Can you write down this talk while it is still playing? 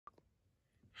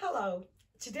Hello.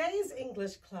 Today's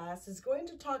English class is going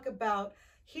to talk about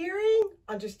hearing,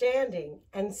 understanding,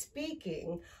 and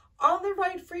speaking on the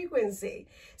right frequency.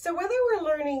 So whether we're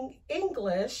learning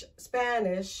English,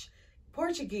 Spanish,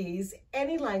 Portuguese,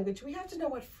 any language, we have to know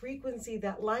what frequency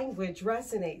that language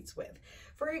resonates with.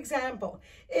 For example,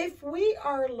 if we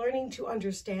are learning to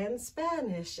understand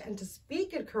Spanish and to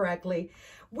speak it correctly,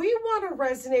 we want to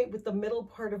resonate with the middle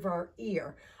part of our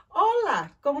ear. Hola,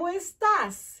 ¿cómo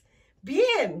estás?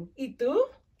 Bien, ¿y tú?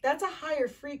 That's a higher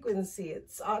frequency.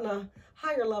 It's on a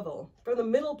higher level from the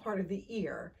middle part of the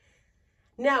ear.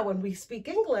 Now, when we speak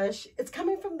English, it's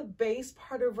coming from the base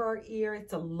part of our ear.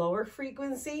 It's a lower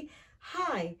frequency.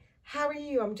 Hi, how are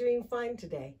you? I'm doing fine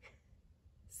today.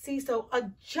 See, so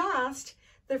adjust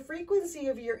the frequency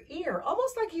of your ear,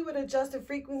 almost like you would adjust a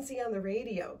frequency on the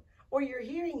radio or your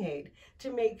hearing aid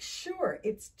to make sure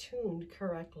it's tuned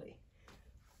correctly.